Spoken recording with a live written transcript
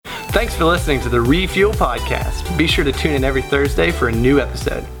Thanks for listening to the Refuel Podcast. Be sure to tune in every Thursday for a new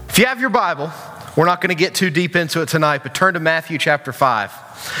episode. If you have your Bible, we're not going to get too deep into it tonight, but turn to Matthew chapter 5.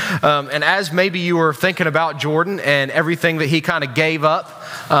 And as maybe you were thinking about Jordan and everything that he kind of gave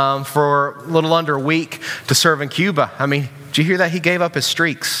up for a little under a week to serve in Cuba, I mean, did you hear that? He gave up his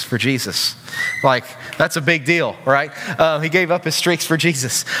streaks for Jesus. Like, that's a big deal, right? He gave up his streaks for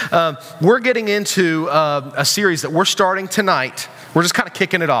Jesus. We're getting into a series that we're starting tonight. We're just kind of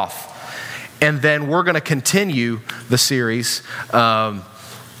kicking it off. And then we're going to continue the series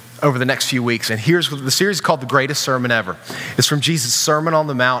over the next few weeks. And here's what the series is called: The Greatest Sermon Ever. It's from Jesus' Sermon on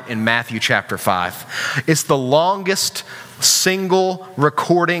the Mount in Matthew chapter 5. It's the longest single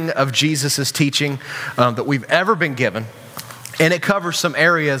recording of Jesus' teaching that we've ever been given. And it covers some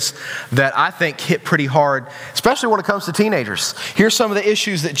areas that I think hit pretty hard, especially when it comes to teenagers. Here's some of the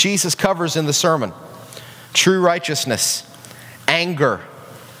issues that Jesus covers in the sermon: true righteousness, anger,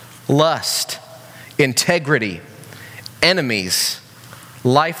 lust, integrity, enemies,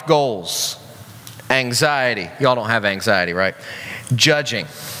 life goals, anxiety. Y'all don't have anxiety, right? Judging.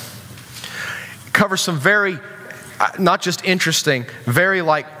 Covers some very, not just interesting, very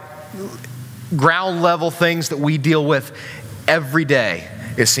like ground level things that we deal with every day,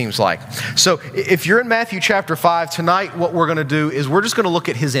 it seems like. So if you're in Matthew chapter 5, tonight what we're going to do is we're just going to look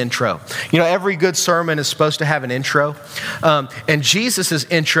at his intro. You know, every good sermon is supposed to have an intro. And Jesus'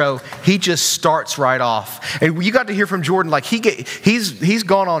 intro, he just starts right off. And you got to hear from Jordan, like he's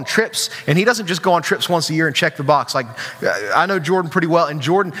gone on trips, and he doesn't just go on trips once a year and check the box. Like, I know Jordan pretty well, and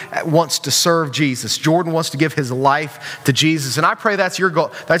Jordan wants to serve Jesus. Jordan wants to give his life to Jesus. And I pray that's your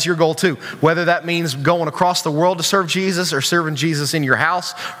goal. That's your goal too. Whether that means going across the world to serve Jesus, or serving Jesus in your house,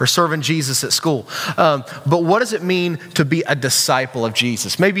 or serving Jesus at school. But what does it mean to be a disciple of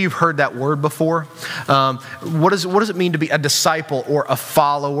Jesus? Maybe you've heard that word before. What does it mean to be a disciple or a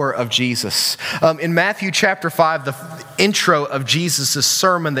follower of Jesus? In Matthew chapter 5, the intro of Jesus'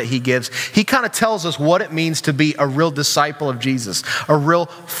 sermon that he gives, he kind of tells us what it means to be a real disciple of Jesus, a real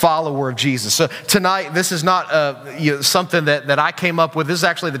follower of Jesus. So tonight, this is not something that I came up with. This is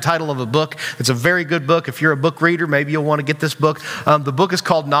actually the title of a book. It's a very good book. If you're a book reader, maybe you'll want to get this book. The book is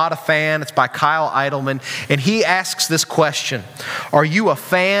called Not a Fan. It's by Kyle Idleman. And he asks this question: are you a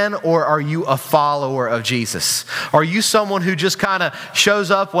fan or are you a follower of Jesus? Are you someone who just kind of shows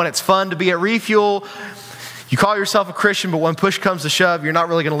up when it's fun to be at Refuel? You call yourself a Christian, but when push comes to shove, you're not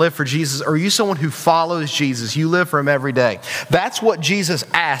really going to live for Jesus. Or are you someone who follows Jesus? You live for him every day. That's what Jesus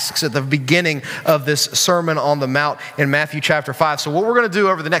asks at the beginning of this Sermon on the Mount in Matthew chapter 5. So what we're going to do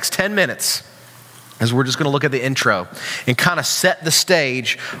over the next 10 minutes is we're just going to look at the intro and kind of set the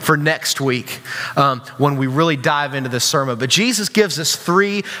stage for next week when we really dive into this sermon. But Jesus gives us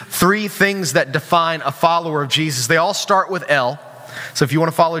three things that define a follower of Jesus. They all start with L. So if you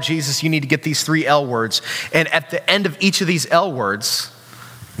want to follow Jesus, you need to get these 3 L words. And at the end of each of these L words,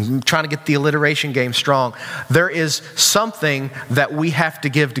 I'm trying to get the alliteration game strong, there is something that we have to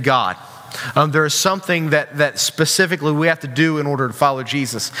give to God. There is something that specifically we have to do in order to follow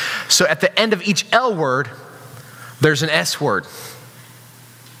Jesus. So at the end of each L word, there's an S word.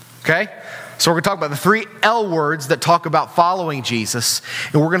 Okay? So we're going to talk about the 3 L words that talk about following Jesus.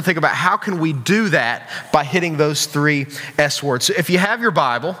 And we're going to think about how can we do that by hitting those 3 S words. So if you have your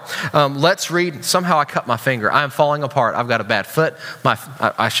Bible, let's read. Somehow I cut my finger. I am falling apart. I've got a bad foot.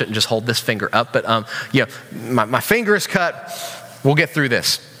 I shouldn't just hold this finger up. But my finger is cut. We'll get through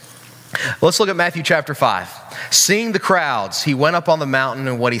this. Let's look at Matthew chapter 5. Seeing the crowds, he went up on the mountain,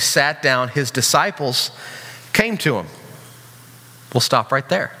 and when he sat down, his disciples came to him. We'll stop right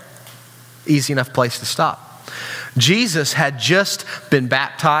there. Easy enough place to stop. Jesus had just been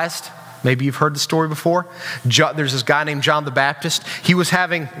baptized. Maybe you've heard the story before. There's this guy named John the Baptist. He was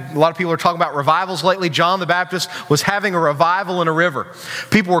having, a lot of people are talking about revivals lately. John the Baptist was having a revival in a river.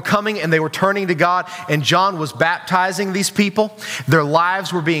 People were coming and they were turning to God, and John was baptizing these people. Their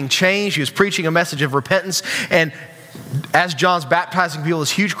lives were being changed. He was preaching a message of repentance, and as John's baptizing people, this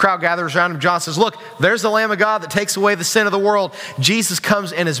huge crowd gathers around him. John says, look, there's the Lamb of God that takes away the sin of the world. Jesus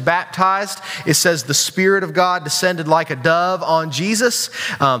comes and is baptized. It says the Spirit of God descended like a dove on Jesus.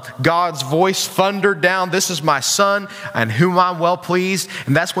 God's voice thundered down, this is my Son, in whom I'm well pleased.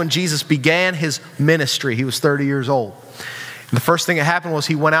 And that's when Jesus began his ministry. He was 30 years old. And the first thing that happened was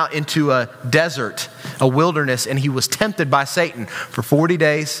he went out into a desert, a wilderness, and he was tempted by Satan for 40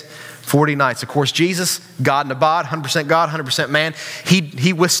 days, 40 nights. Of course, Jesus, God in a bod, 100% God, 100% man,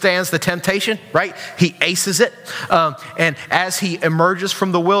 he withstands the temptation, right? He aces it. And as he emerges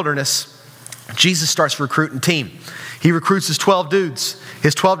from the wilderness, Jesus starts recruiting team. He recruits his 12 dudes,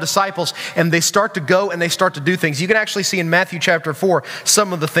 his 12 disciples, and they start to go and they start to do things. You can actually see in Matthew chapter 4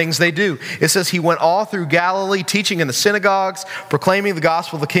 some of the things they do. It says he went all through Galilee, teaching in the synagogues, proclaiming the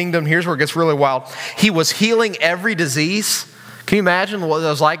gospel of the kingdom. Here's where it gets really wild. He was healing every disease. Can you imagine what it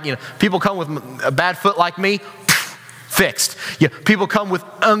was like? People come with a bad foot like me, fixed. People come with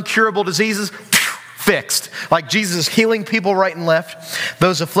incurable diseases, fixed. Like Jesus is healing people right and left.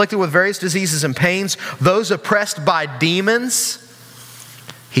 Those afflicted with various diseases and pains. Those oppressed by demons.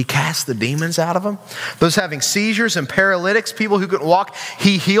 He cast the demons out of them. Those having seizures and paralytics, people who couldn't walk,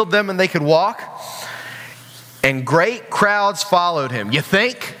 he healed them and they could walk. And great crowds followed him. You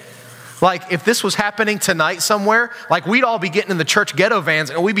think? Like if this was happening tonight somewhere, like we'd all be getting in the church ghetto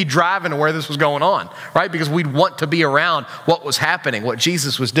vans and we'd be driving to where this was going on, right? Because we'd want to be around what was happening, what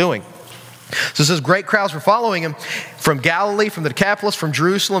Jesus was doing. So it says great crowds were following him from Galilee, from the Decapolis, from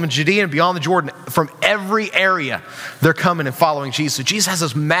Jerusalem and Judea and beyond the Jordan. From every area, they're coming and following Jesus. So Jesus has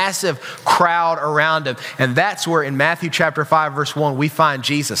this massive crowd around him. And that's where in Matthew chapter 5, verse 1, we find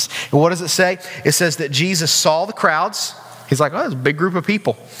Jesus. And what does it say? It says that Jesus saw the crowds. He's like, oh, there's a big group of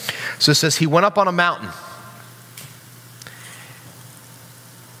people. So it says he went up on a mountain.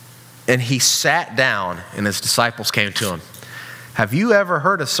 And he sat down and his disciples came to him. Have you ever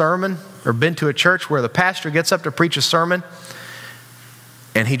heard a sermon or been to a church where the pastor gets up to preach a sermon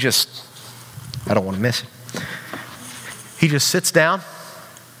and he just, I don't want to miss it. He just sits down.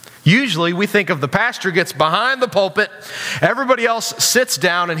 Usually we think of the pastor gets behind the pulpit, everybody else sits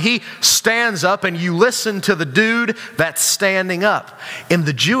down and he stands up and you listen to the dude that's standing up. In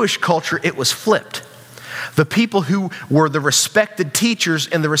the Jewish culture, it was flipped. The people who were the respected teachers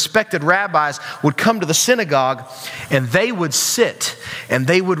and the respected rabbis would come to the synagogue and they would sit and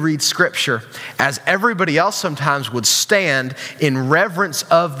they would read scripture as everybody else sometimes would stand in reverence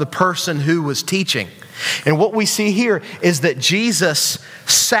of the person who was teaching. And what we see here is that Jesus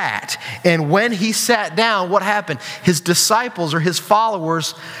sat, and when he sat down, what happened? His disciples or his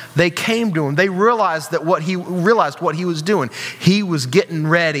followers, they came to him. They realized what he was doing. He was getting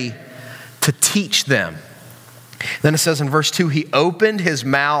ready to teach them. Then it says in verse 2, he opened his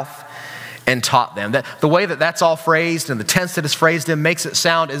mouth and taught them. The way that's all phrased and the tense that it's phrased in makes it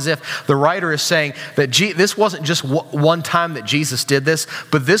sound as if the writer is saying that this wasn't just one time that Jesus did this,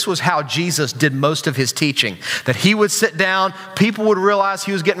 but this was how Jesus did most of his teaching. That he would sit down, people would realize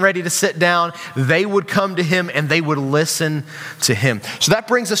he was getting ready to sit down, they would come to him and they would listen to him. So that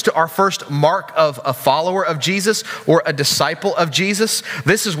brings us to our first mark of a follower of Jesus or a disciple of Jesus.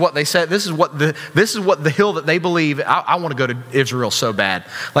 This is what they said. This is what the hill that they believe. I want to go to Israel so bad.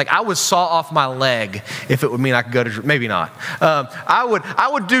 Like I would saw off my leg if it would mean I could go to, maybe not. I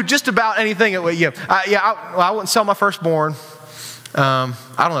would do just about anything. I wouldn't sell my firstborn. I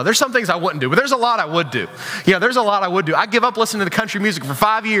don't know. There's some things I wouldn't do, but there's a lot I would do. There's a lot I would do. I give up listening to country music for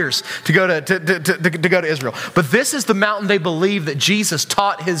 5 years to go to Israel. But this is the mountain they believe that Jesus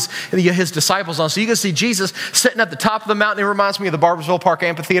taught his disciples on. So you can see Jesus sitting at the top of the mountain. It reminds me of the Barboursville Park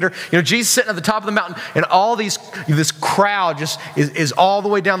Amphitheater. Jesus sitting at the top of the mountain, and this crowd just is all the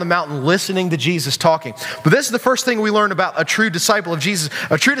way down the mountain listening to Jesus talking. But this is the first thing we learn about a true disciple of Jesus.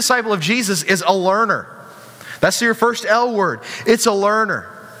 A true disciple of Jesus is a learner. That's your first L word. It's a learner.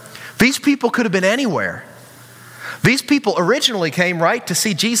 These people could have been anywhere. These people originally came, right, to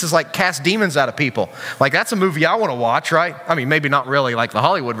see Jesus like cast demons out of people. Like that's a movie I want to watch, right? I mean, maybe not really like the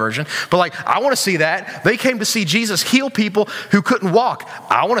Hollywood version, but like I want to see that. They came to see Jesus heal people who couldn't walk.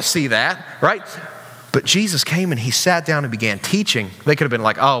 I want to see that, right? But Jesus came and he sat down and began teaching. They could have been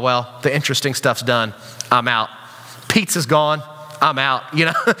like, oh, well, the interesting stuff's done. I'm out. Pizza's gone. I'm out,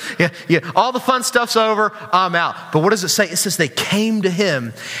 all the fun stuff's over, I'm out. But what does it say? It says they came to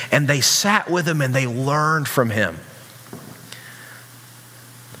him and they sat with him and they learned from him.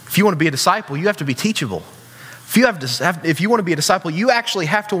 If you want to be a disciple, you have to be teachable. If you want to be a disciple, you actually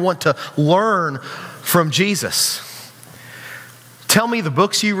have to want to learn from Jesus. Tell me the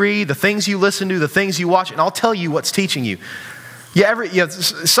books you read, the things you listen to, the things you watch, and I'll tell you what's teaching you.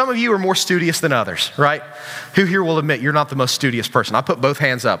 Some of you are more studious than others, right? Who here will admit you're not the most studious person? I put both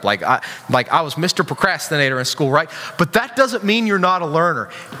hands up. Like I was Mr. Procrastinator in school, right? But that doesn't mean you're not a learner.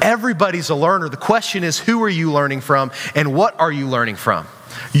 Everybody's a learner. The question is, who are you learning from and what are you learning from?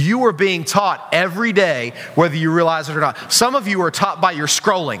 You are being taught every day, whether you realize it or not. Some of you are taught by your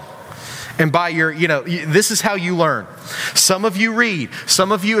scrolling. And by your, this is how you learn. Some of you read.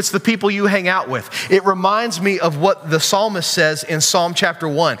 Some of you, it's the people you hang out with. It reminds me of what the psalmist says in Psalm chapter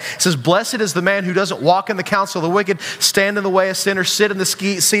 1. It says, blessed is the man who doesn't walk in the counsel of the wicked, stand in the way of sinners, sit in the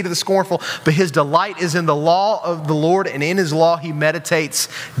seat of the scornful, but his delight is in the law of the Lord, and in his law he meditates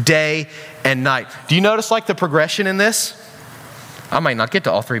day and night. Do you notice like the progression in this? I might not get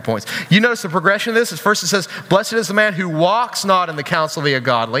to all 3 points. You notice the progression of this? First it says, blessed is the man who walks not in the counsel of the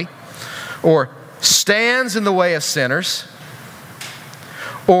ungodly, or stands in the way of sinners,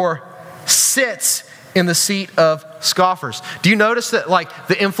 or sits in the seat of scoffers. Do you notice that like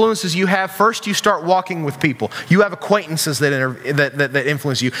the influences you have? First you start walking with people. You have acquaintances that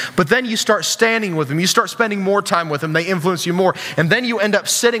influence you. But then you start standing with them. You start spending more time with them. They influence you more. And then you end up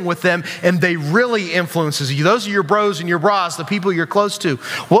sitting with them and they really influences you. Those are your bros and your bras, the people you're close to.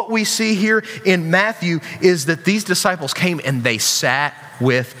 What we see here in Matthew is that these disciples came and they sat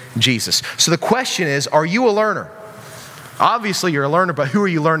with Jesus. So the question is, are you a learner? Obviously, you're a learner, but who are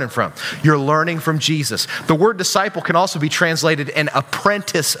you learning from? You're learning from Jesus. The word disciple can also be translated an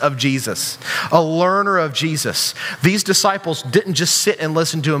apprentice of Jesus, a learner of Jesus. These disciples didn't just sit and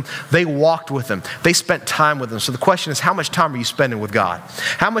listen to him. They walked with him. They spent time with him. So the question is, how much time are you spending with God?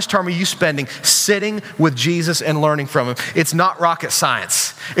 How much time are you spending sitting with Jesus and learning from him? It's not rocket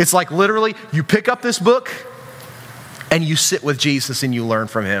science. It's like literally, you pick up this book, and you sit with Jesus and you learn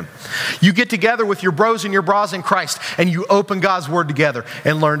from him. You get together with your bros and your bras in Christ and you open God's word together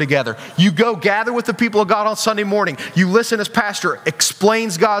and learn together. You go gather with the people of God on Sunday morning. You listen as pastor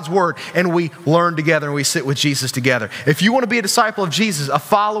explains God's word and we learn together and we sit with Jesus together. If you want to be a disciple of Jesus, a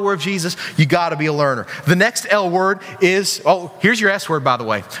follower of Jesus, you got to be a learner. The next L word is, here's your S word by the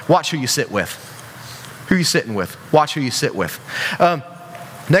way. Watch who you sit with. Who are you sitting with? Watch who you sit with.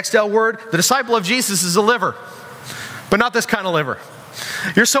 Next L word, the disciple of Jesus is a liver. But not this kind of liver.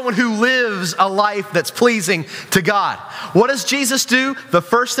 You're someone who lives a life that's pleasing to God. What does Jesus do? The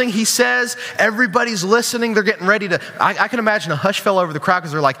first thing he says, everybody's listening. They're getting ready to, I can imagine a hush fell over the crowd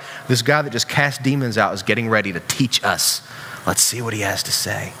because they're like, this guy that just cast demons out is getting ready to teach us. Let's see what he has to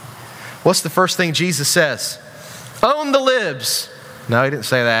say. What's the first thing Jesus says? Own the libs. No, he didn't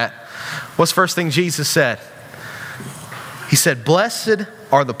say that. What's the first thing Jesus said? He said, blessed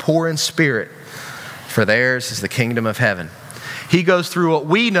are the poor in spirit, for theirs is the kingdom of heaven. He goes through what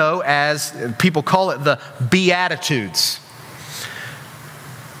we know as, people call it the Beatitudes.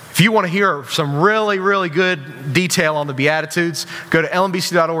 If you want to hear some really, really good detail on the Beatitudes, go to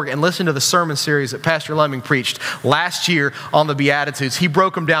lmbc.org and listen to the sermon series that Pastor Lemming preached last year on the Beatitudes. He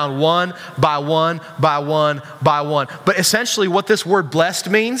broke them down one by one by one by one. But essentially what this word blessed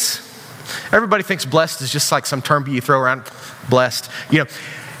means, everybody thinks blessed is just like some term you throw around, blessed.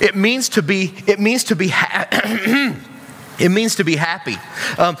 It means to be happy.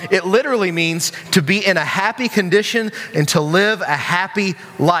 It literally means to be in a happy condition and to live a happy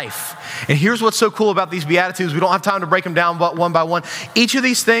life. And here's what's so cool about these Beatitudes. We don't have time to break them down one by one. Each of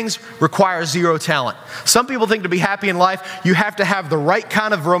these things requires zero talent. Some people think to be happy in life, you have to have the right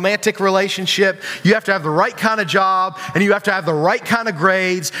kind of romantic relationship, you have to have the right kind of job, and you have to have the right kind of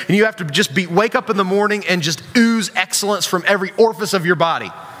grades, and you have to just wake up in the morning and just ooze excellence from every orifice of your body.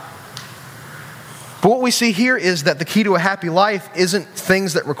 But what we see here is that the key to a happy life isn't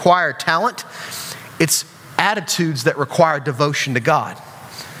things that require talent. It's attitudes that require devotion to God.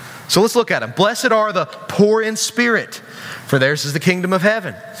 So let's look at them. Blessed are the poor in spirit, for theirs is the kingdom of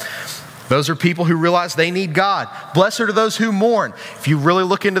heaven. Those are people who realize they need God. Blessed are those who mourn. If you really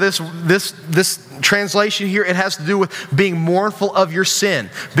look into this translation here, it has to do with being mournful of your sin,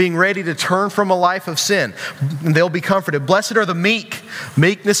 being ready to turn from a life of sin. And they'll be comforted. Blessed are the meek.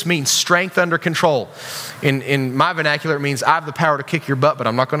 Meekness means strength under control. In my vernacular, it means I have the power to kick your butt, but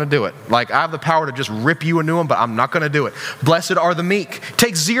I'm not going to do it. Like I have the power to just rip you a new one, but I'm not going to do it. Blessed are the meek. It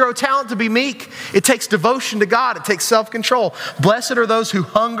takes zero talent to be meek. It takes devotion to God. It takes self-control. Blessed are those who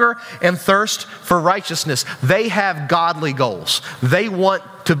hunger and thirst for righteousness. They have godly goals. They want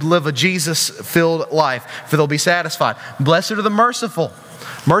to live a Jesus-filled life, for they'll be satisfied. Blessed are the merciful.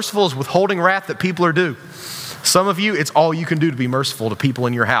 Merciful is withholding wrath that people are due. Some of you, it's all you can do to be merciful to people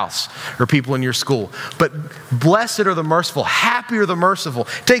in your house or people in your school. But blessed are the merciful. Happy are the merciful.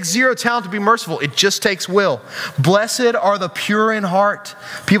 It takes zero talent to be merciful. It just takes will. Blessed are the pure in heart.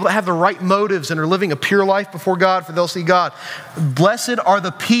 People that have the right motives and are living a pure life before God, for they'll see God. Blessed are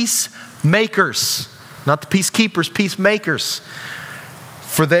the peacemakers. Not the peacekeepers, peacemakers.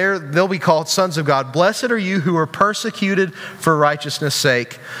 For they'll be called sons of God. Blessed are you who are persecuted for righteousness'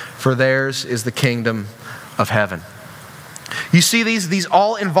 sake, for theirs is the kingdom of heaven. You see, these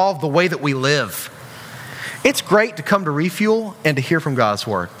all involve the way that we live. It's great to come to Refuel and to hear from God's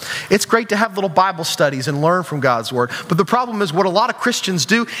Word. It's great to have little Bible studies and learn from God's Word. But the problem is what a lot of Christians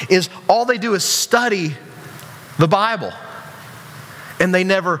do is all they do is study the Bible. And they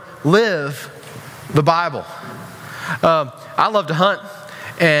never live the Bible. I love to hunt.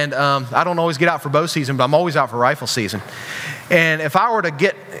 And I don't always get out for bow season, but I'm always out for rifle season. And if I were to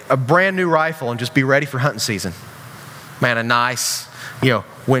get a brand new rifle and just be ready for hunting season, man, a nice,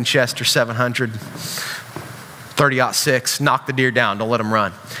 Winchester 700, 30-06, knock the deer down, don't let them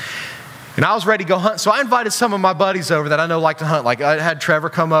run. And I was ready to go hunt, so I invited some of my buddies over that I know like to hunt. Like I had Trevor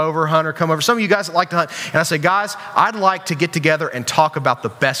come over, Hunter come over, some of you guys that like to hunt. And I said, guys, I'd like to get together and talk about the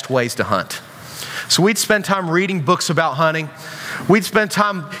best ways to hunt. So we'd spend time reading books about hunting. We'd spend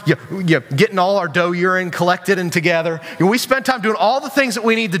time getting all our doe urine collected and together. And we spent time doing all the things that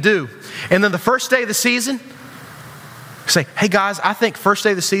we need to do. And then the first day of the season, say, hey guys, I think first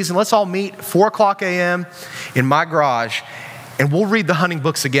day of the season, let's all meet 4 o'clock a.m. in my garage, and we'll read the hunting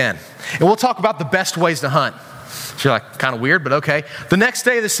books again. And we'll talk about the best ways to hunt. So you're like, kind of weird, but okay. The next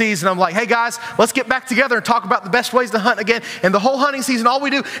day of the season, I'm like, hey guys, let's get back together and talk about the best ways to hunt again. And the whole hunting season, all we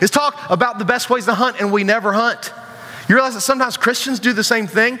do is talk about the best ways to hunt, and we never hunt. You realize that sometimes Christians do the same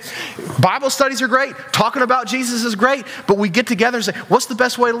thing? Bible studies are great. Talking about Jesus is great. But we get together and say, what's the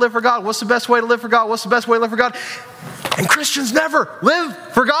best way to live for God? What's the best way to live for God? What's the best way to live for God? And Christians never live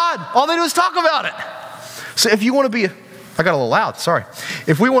for God. All they do is talk about it. So if you want to be, I got a little loud, sorry.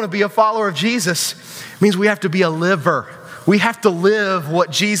 If we want to be a follower of Jesus, it means we have to be a liver. We have to live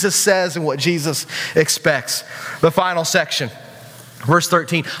what Jesus says and what Jesus expects. The final section. Verse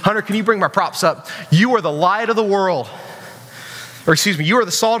 13, Hunter, can you bring my props up? You are the light of the world. You are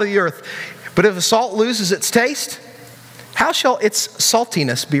the salt of the earth. But if the salt loses its taste, how shall its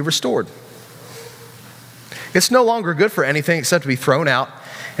saltiness be restored? It's no longer good for anything except to be thrown out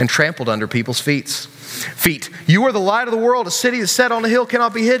and trampled under people's feet. You are the light of the world. A city that's set on a hill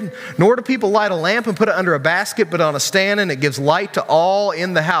cannot be hidden. Nor do people light a lamp and put it under a basket, but on a stand, and it gives light to all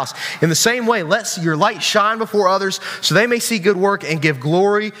in the house. In the same way, let your light shine before others, so they may see good work and give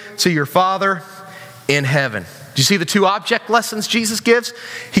glory to your Father in heaven. Do you see the two object lessons Jesus gives?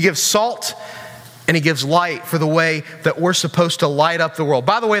 He gives salt and he gives light for the way that we're supposed to light up the world.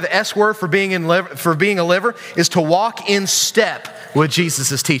 By the way, the S word for being a liver is to walk in step with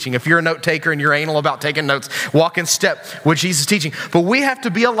Jesus' teaching. If you're a note taker and you're anal about taking notes, walk in step with Jesus' teaching. But we have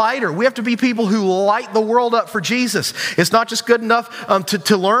to be a lighter. We have to be people who light the world up for Jesus. It's not just good enough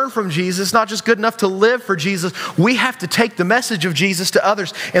to learn from Jesus. It's not just good enough to live for Jesus. We have to take the message of Jesus to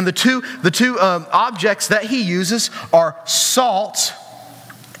others. And the two objects that he uses are salt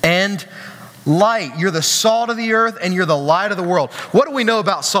and light. You're the salt of the earth and you're the light of the world. What do we know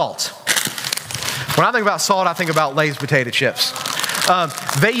about salt? When I think about salt, I think about Lay's potato chips.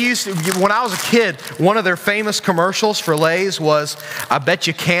 When I was a kid, one of their famous commercials for Lay's was, I bet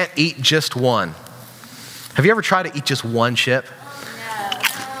you can't eat just one. Have you ever tried to eat just one chip? No.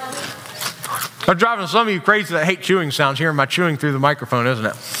 I'm driving some of you crazy that hate chewing sounds, hearing my chewing through the microphone, isn't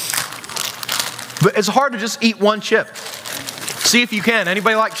it? But it's hard to just eat one chip. See if you can.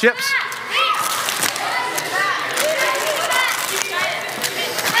 Anybody like chips?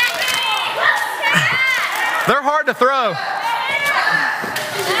 They're hard to throw.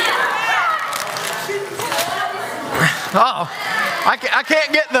 I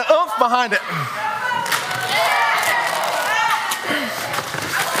can't get the oomph behind it.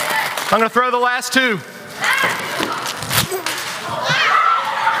 I'm going to throw the last two.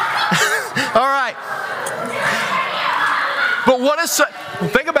 All right. But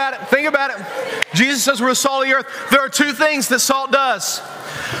think about it. Jesus says we're the salt of the earth. There are two things that salt does.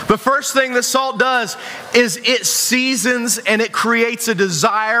 The first thing that salt does is it seasons and it creates a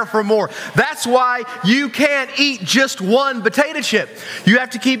desire for more. That's why you can't eat just one potato chip. You have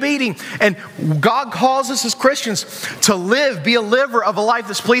to keep eating. And God calls us as Christians to be a liver of a life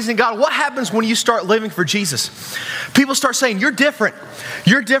that's pleasing God. What happens when you start living for Jesus? People start saying, you're different.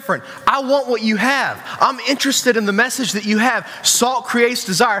 You're different. I want what you have. I'm interested in the message that you have. Salt creates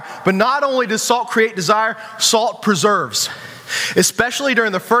desire. But not only does salt create desire, salt preserves. Especially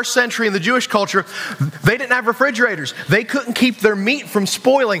during the first century in the Jewish culture, they didn't have refrigerators. They couldn't keep their meat from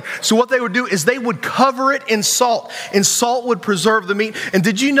spoiling. So what they would do is they would cover it in salt, and salt would preserve the meat. And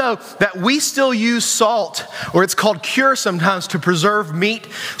did you know that we still use salt, or it's called cure sometimes, to preserve meat,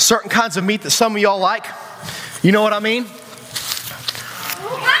 certain kinds of meat that some of y'all like? You know what I mean?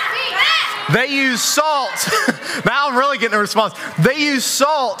 They use salt. Now I'm really getting a response. They use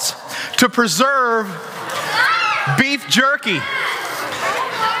salt to preserve beef jerky.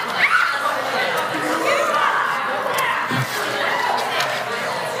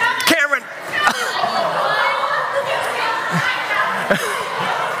 Cameron.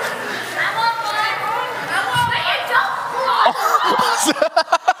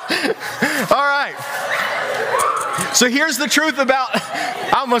 All right. So here's the truth about,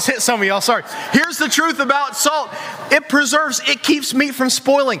 I almost hit some of y'all, sorry. Here's the truth about salt. It preserves, it keeps meat from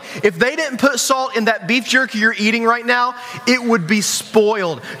spoiling. If they didn't put salt in that beef jerky you're eating right now, it would be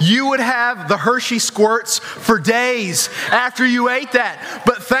spoiled. You would have the Hershey squirts for days after you ate that.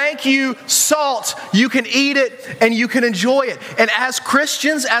 But thank you, salt. You can eat it and you can enjoy it. And as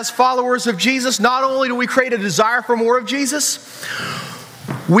Christians, as followers of Jesus, not only do we create a desire for more of Jesus,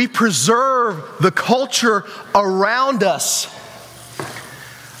 we preserve the culture around us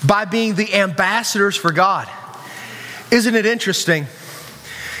by being the ambassadors for God. Isn't it interesting?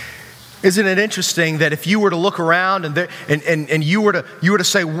 Isn't it interesting that if you were to look around and you were to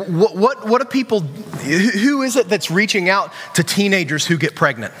say, what do people, who is it that's reaching out to teenagers who get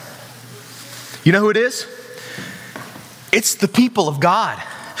pregnant? You know who it is? It's the people of God.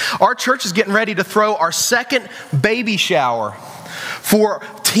 Our church is getting ready to throw our second baby shower for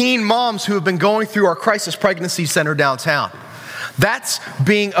teen moms who have been going through our crisis pregnancy center downtown. That's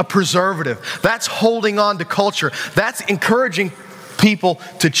being a preservative. That's holding on to culture. That's encouraging people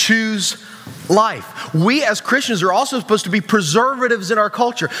to choose life. We as Christians are also supposed to be preservatives in our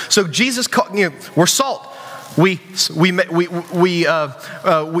culture. So Jesus, we're salt. We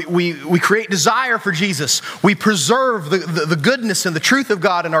create desire for Jesus. We preserve the goodness and the truth of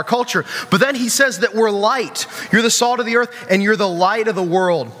God in our culture. But then he says that we're light. You're the salt of the earth and you're the light of the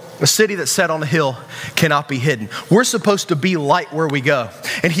world. A city that's set on a hill cannot be hidden. We're supposed to be light where we go.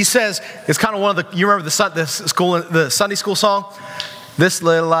 And he says, it's kind of one of the, you remember the Sunday school song? This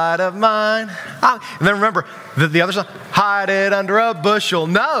little light of mine. And then remember the other song, hide it under a bushel.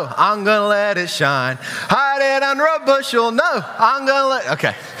 No, I'm going to let it shine. Hide it under a bushel. No, I'm going to let,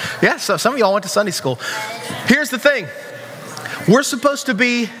 okay. Yeah, so some of y'all went to Sunday school. Here's the thing. We're supposed to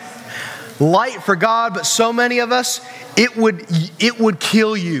be light for God, but so many of us, it would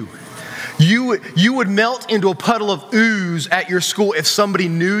kill you. You would melt into a puddle of ooze at your school if somebody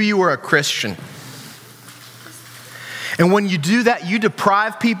knew you were a Christian. And when you do that, you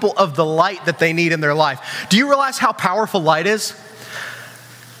deprive people of the light that they need in their life. Do you realize how powerful light is?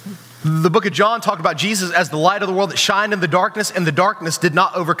 The book of John talked about Jesus as the light of the world that shined in the darkness, and the darkness did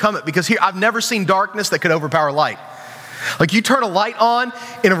not overcome it. Because here, I've never seen darkness that could overpower light. Like you turn a light on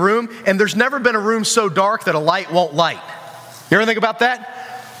in a room, and there's never been a room so dark that a light won't light. You ever think about that?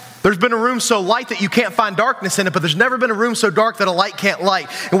 There's been a room so light that you can't find darkness in it, but there's never been a room so dark that a light can't light.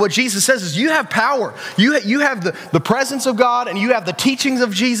 And what Jesus says is you have power. You have the presence of God, and you have the teachings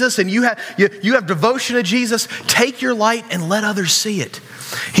of Jesus, and you have devotion to Jesus. Take your light and let others see it.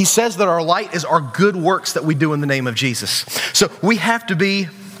 He says that our light is our good works that we do in the name of Jesus. So we have to be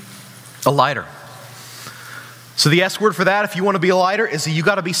a lighter. So the S word for that, if you want to be a lighter, is that you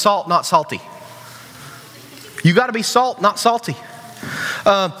got to be salt, not salty. You got to be salt, not salty.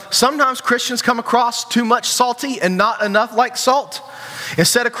 Sometimes Christians come across too much salty and not enough like salt.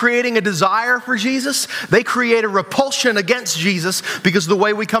 Instead of creating a desire for Jesus, they create a repulsion against Jesus because of the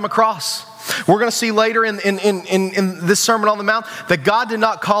way we come across. We're going to see later in this Sermon on the Mount that God did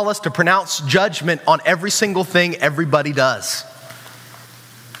not call us to pronounce judgment on every single thing everybody does.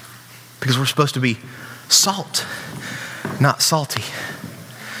 Because we're supposed to be salt, not salty.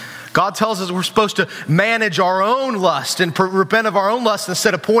 God tells us we're supposed to manage our own lust and repent of our own lust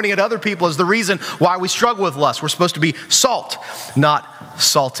instead of pointing at other people as the reason why we struggle with lust. We're supposed to be salt, not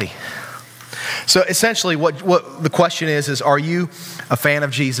salty. So essentially what the question is are you a fan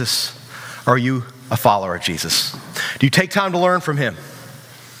of Jesus? Are you a follower of Jesus? Do you take time to learn from him?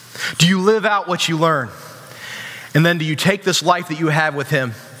 Do you live out what you learn? And then do you take this life that you have with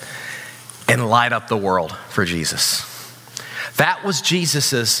him and light up the world for Jesus? That was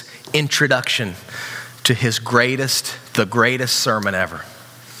Jesus's introduction to the greatest sermon ever.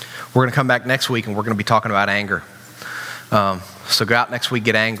 We're going to come back next week and we're going to be talking about anger. So go out next week,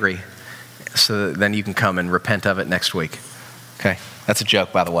 get angry, so that then you can come and repent of it next week. Okay? That's a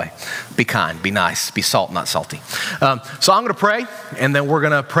joke, by the way. Be kind, be nice, be salt, not salty. So I'm going to pray, and then we're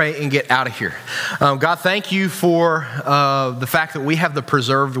going to pray and get out of here. God, thank you for the fact that we have the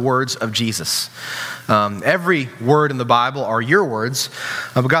preserved words of Jesus. Every word in the Bible are your words.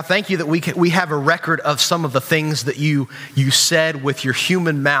 But God, thank you that we have a record of some of the things that you said with your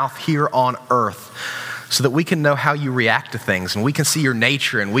human mouth here on earth, so that we can know how you react to things, and we can see your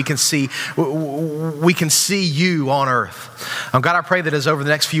nature, and we can see you on earth. God, I pray that as over the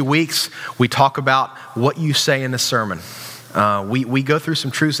next few weeks, we talk about what you say in this sermon. We go through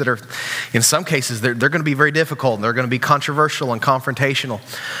some truths that are, in some cases, they're going to be very difficult, and they're going to be controversial and confrontational.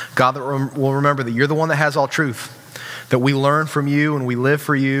 God, that we'll remember that you're the one that has all truth, that we learn from you and we live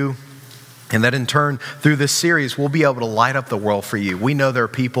for you, And that in turn, through this series, we'll be able to light up the world for you. We know there are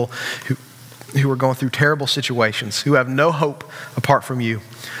people who are going through terrible situations, who have no hope apart from you.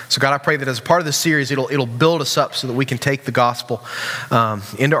 So God, I pray that as a part of this series, it'll build us up so that we can take the gospel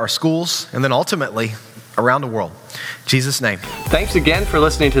into our schools and then ultimately around the world. In Jesus' name. Thanks again for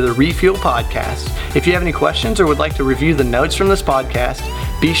listening to the Refuel Podcast. If you have any questions or would like to review the notes from this podcast,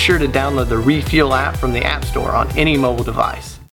 be sure to download the Refuel app from the App Store on any mobile device.